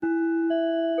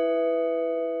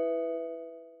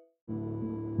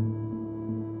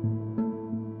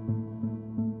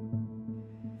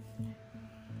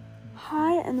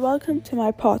and welcome to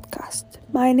my podcast.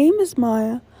 My name is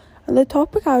Maya, and the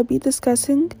topic I'll be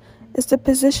discussing is the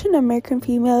position American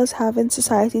females have in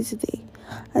society today,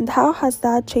 and how has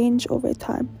that changed over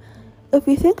time. If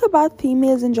we think about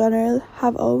females in general,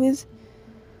 have always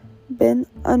been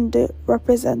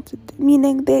underrepresented,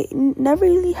 meaning they never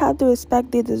really had the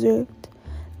respect they deserved.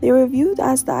 They were viewed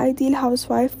as the ideal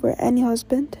housewife for any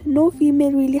husband. No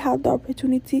female really had the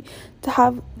opportunity to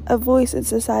have a voice in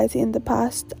society in the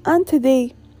past and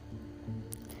today.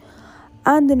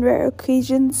 And in rare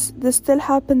occasions, this still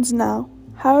happens now.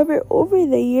 However, over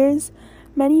the years,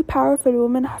 many powerful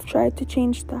women have tried to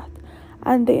change that,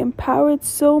 and they empowered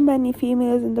so many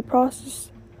females in the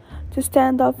process to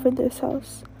stand up for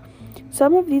themselves.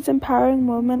 Some of these empowering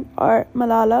women are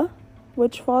Malala,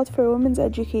 which fought for women's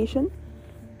education;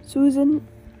 Susan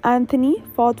Anthony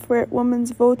fought for women's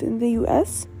vote in the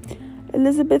US;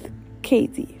 Elizabeth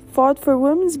Cady fought for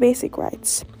women's basic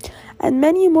rights; and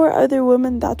many more other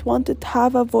women that wanted to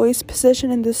have a voice position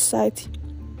in the society,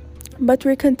 but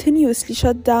were continuously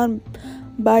shut down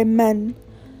by men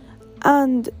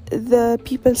and the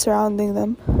people surrounding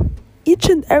them. Each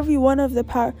and every one of the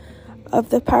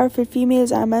powerful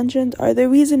females I mentioned are the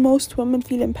reason most women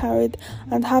feel empowered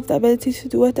and have the ability to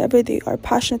do whatever they are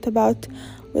passionate about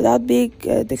without being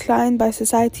declined by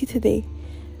society today.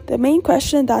 The main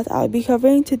question that I'll be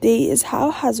covering today is how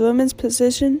has women's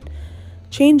position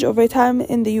changed over time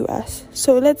in the US?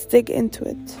 So let's dig into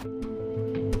it.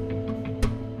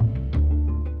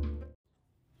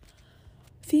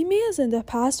 Females in the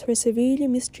past were severely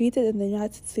mistreated in the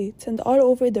United States and all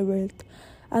over the world,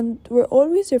 and were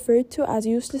always referred to as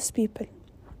useless people.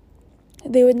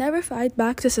 They would never fight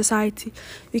back to society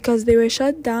because they were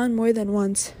shut down more than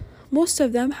once. Most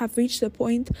of them have reached the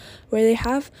point where they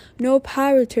have no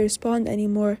power to respond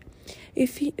anymore.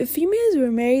 If females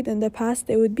were married in the past,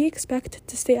 they would be expected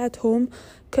to stay at home,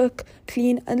 cook,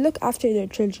 clean, and look after their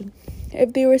children.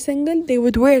 If they were single, they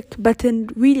would work, but in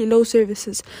really low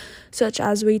services, such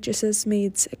as waitresses,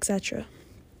 maids, etc.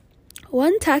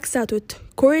 One text that would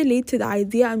correlate to the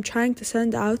idea I'm trying to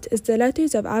send out is the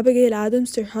letters of Abigail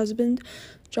Adams to her husband,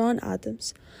 John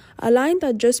Adams. A line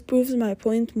that just proves my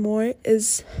point more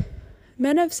is,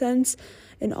 "Men of sense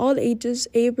in all ages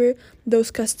abhor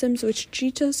those customs which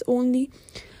treat us only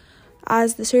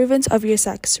as the servants of your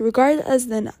sex, regard us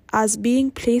then as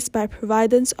being placed by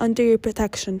Providence under your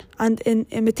protection, and in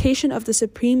imitation of the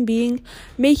Supreme Being,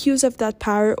 make use of that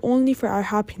power only for our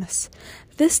happiness."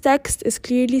 This text is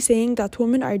clearly saying that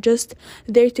women are just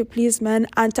there to please men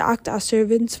and to act as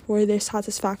servants for their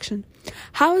satisfaction.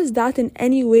 How is that in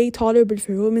any way tolerable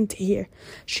for women to hear?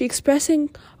 She expressing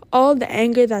all the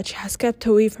anger that she has kept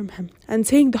away from him, and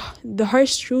saying the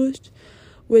harsh truth,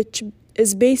 which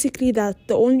is basically that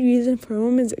the only reason for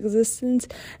women's existence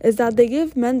is that they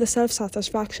give men the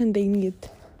self-satisfaction they need.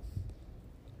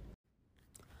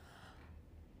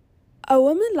 A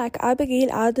woman like Abigail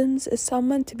Adams is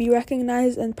someone to be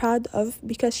recognized and proud of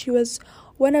because she was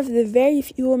one of the very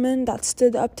few women that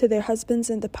stood up to their husbands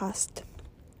in the past.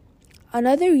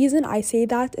 Another reason I say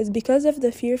that is because of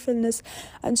the fearfulness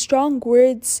and strong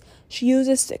words she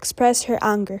uses to express her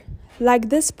anger, like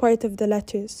this part of the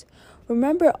letters.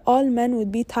 "Remember, all men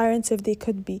would be tyrants if they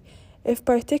could be. If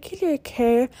particular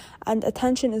care and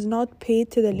attention is not paid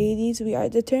to the ladies, we are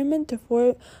determined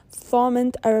to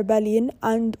foment a rebellion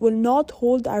and will not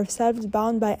hold ourselves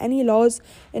bound by any laws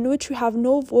in which we have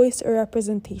no voice or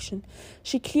representation."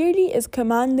 She clearly is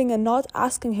commanding and not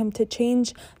asking him to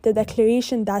change the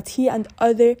declaration that he and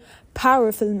other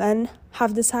powerful men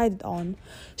have decided on.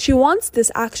 She wants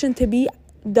this action to be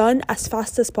done as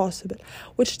fast as possible,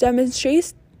 which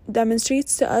demonstrates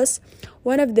to us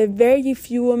one of the very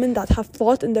few women that have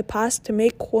fought in the past to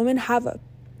make women have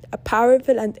a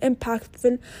powerful and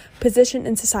impactful position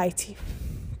in society.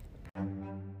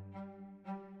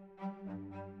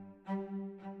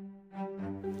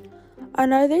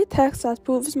 Another text that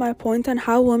proves my point on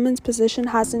how women's position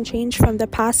hasn't changed from the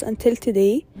past until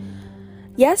today.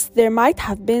 Yes, there might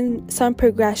have been some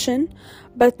progression,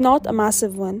 but not a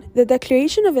massive one. The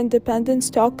Declaration of Independence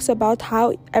talks about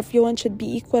how everyone should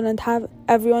be equal and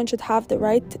everyone should have the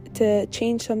right to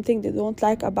change something they don't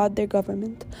like about their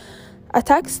government. A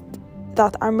text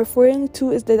that I'm referring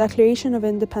to is the Declaration of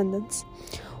Independence.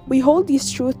 We hold these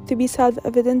truths to be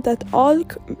self-evident that all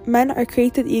men are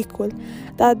created equal,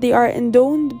 that they are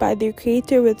endowed by their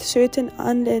Creator with certain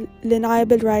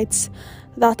unalienable rights,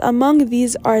 that among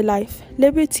these are life,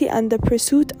 liberty, and the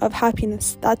pursuit of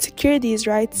happiness, that secure these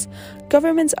rights,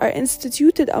 governments are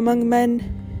instituted among men,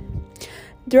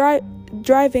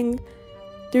 deriving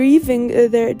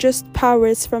their just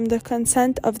powers from the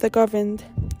consent of the governed,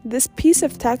 This piece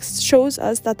of text shows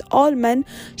us that all men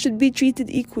should be treated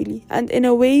equally, and in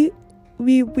a way,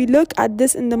 we look at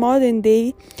this in the modern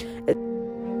day,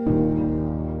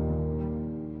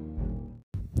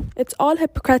 it's all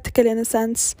hypocritical in a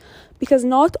sense, because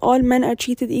not all men are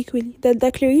treated equally. The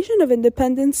Declaration of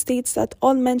Independence states that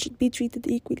all men should be treated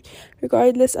equally,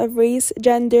 regardless of race,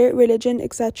 gender, religion,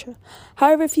 etc.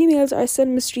 However, females are still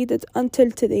mistreated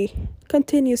until today,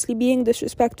 continuously being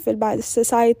disrespectful by the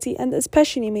society and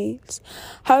especially males.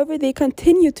 However, they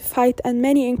continue to fight, and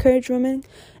many encouraging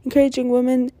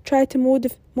women try to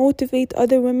motivate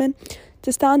other women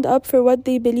to stand up for what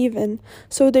they believe in,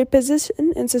 so their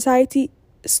position in society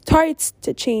starts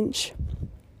to change.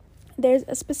 There's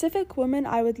a specific woman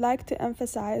I would like to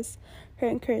emphasize her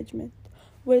encouragement,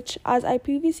 which, as I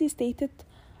previously stated,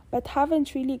 but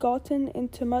haven't really gotten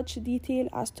into much detail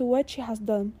as to what she has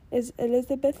done, is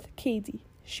Elizabeth Cady.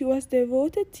 She was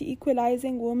devoted to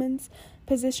equalizing women's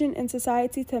position in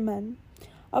society to men.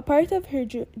 A part of her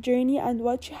journey and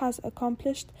what she has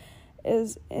accomplished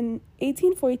is in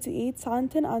 1848,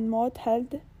 Stanton and Mott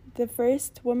held the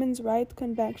first women's rights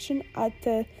convention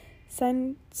at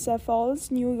St. Falls,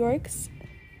 New York.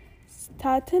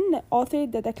 Stanton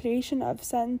authored the Declaration of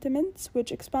Sentiments,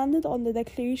 which expanded on the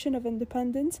Declaration of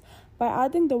Independence by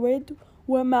adding the word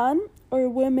woman or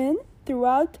women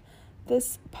throughout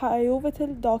this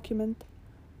pivotal document,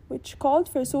 which called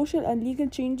for social and legal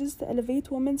changes to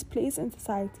elevate women's place in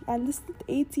society, and listed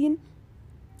 18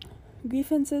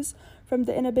 grievances, from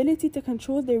the inability to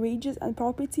control their wages and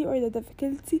property, or the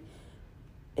difficulty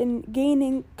in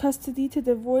gaining custody, to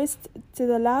divorce, to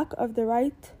the lack of the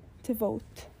right to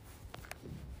vote.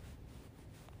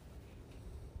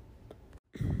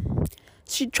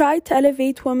 She tried to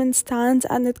elevate women's stands,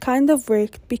 and it kind of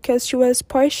worked, because she was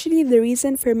partially the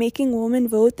reason for making women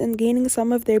vote and gaining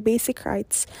some of their basic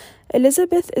rights.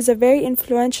 Elizabeth is a very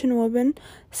influential woman,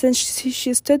 since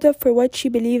she stood up for what she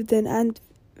believed in, and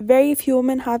very few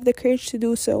women have the courage to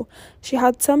do so. She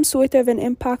had some sort of an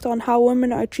impact on how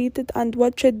women are treated and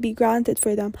what should be granted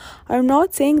for them. I'm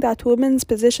not saying that women's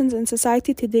positions in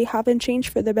society today haven't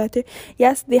changed for the better.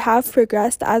 Yes, they have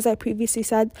progressed, as I previously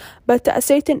said, but to a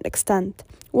certain extent.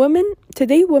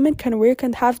 Today women can work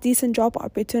and have decent job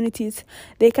opportunities.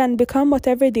 They can become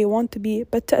whatever they want to be,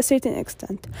 but to a certain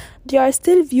extent. They are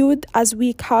still viewed as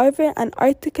weak. However, an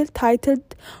article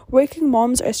titled "Working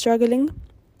Moms Are Struggling"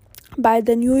 by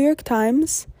the New York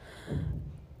Times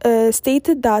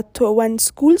stated that when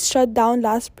schools shut down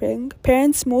last spring,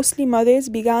 parents, mostly mothers,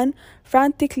 began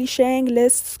frantically sharing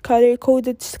lists,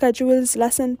 color-coded schedules,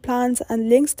 lesson plans, and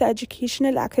links to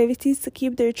educational activities to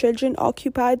keep their children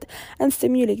occupied and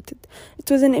stimulated. It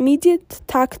was an immediate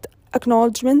tact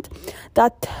acknowledgement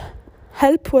that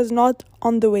help was not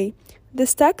on the way.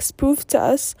 This text proved to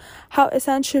us how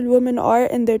essential women are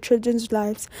in their children's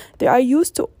lives. They are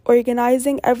used to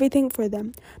organizing everything for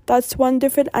them. That's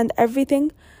wonderful and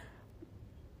everything.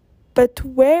 But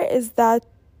where is that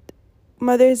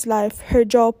mother's life, her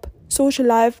job, social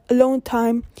life, alone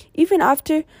time? Even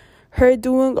after her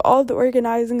doing all the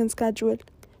organizing and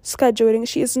scheduling,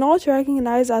 she is not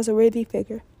recognized as a worthy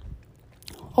figure.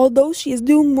 Although she is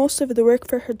doing most of the work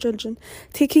for her children,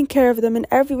 taking care of them in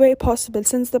every way possible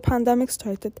since the pandemic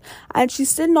started, and she's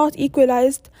still not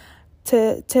equalized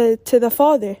to the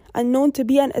father and known to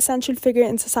be an essential figure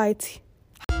in society.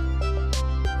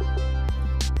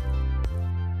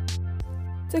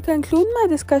 To conclude my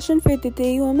discussion for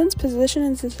today, women's position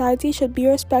in society should be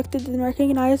respected and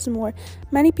recognized more.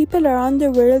 Many people around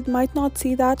the world might not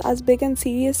see that as big and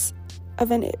serious of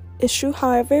an issue.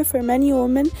 However, for many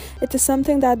women, it is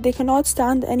something that they cannot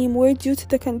stand anymore due to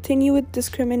the continued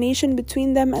discrimination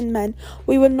between them and men.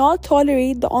 We will not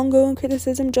tolerate the ongoing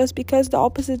criticism just because the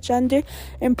opposite gender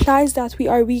implies that we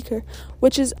are weaker,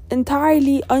 which is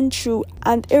entirely untrue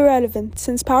and irrelevant,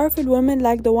 since powerful women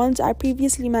like the ones I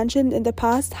previously mentioned in the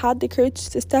past had the courage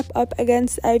to step up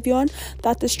against everyone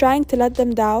that is trying to let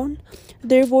them down.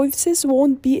 Their voices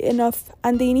won't be enough,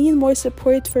 and they need more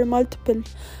support for multiple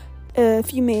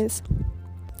females.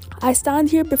 I stand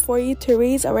here before you to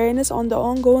raise awareness on the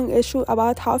ongoing issue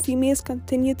about how females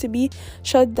continue to be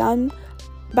shut down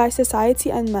by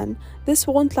society and men. This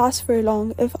won't last for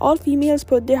long. If all females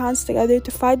put their hands together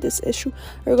to fight this issue,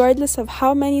 regardless of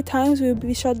how many times we will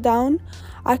be shut down,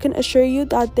 I can assure you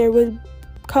that there will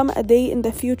come a day in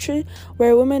the future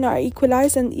where women are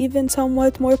equalized and even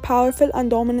somewhat more powerful and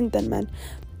dominant than men.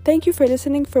 Thank you for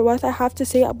listening for what I have to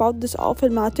say about this awful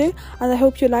matter, and I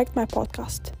hope you liked my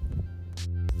podcast.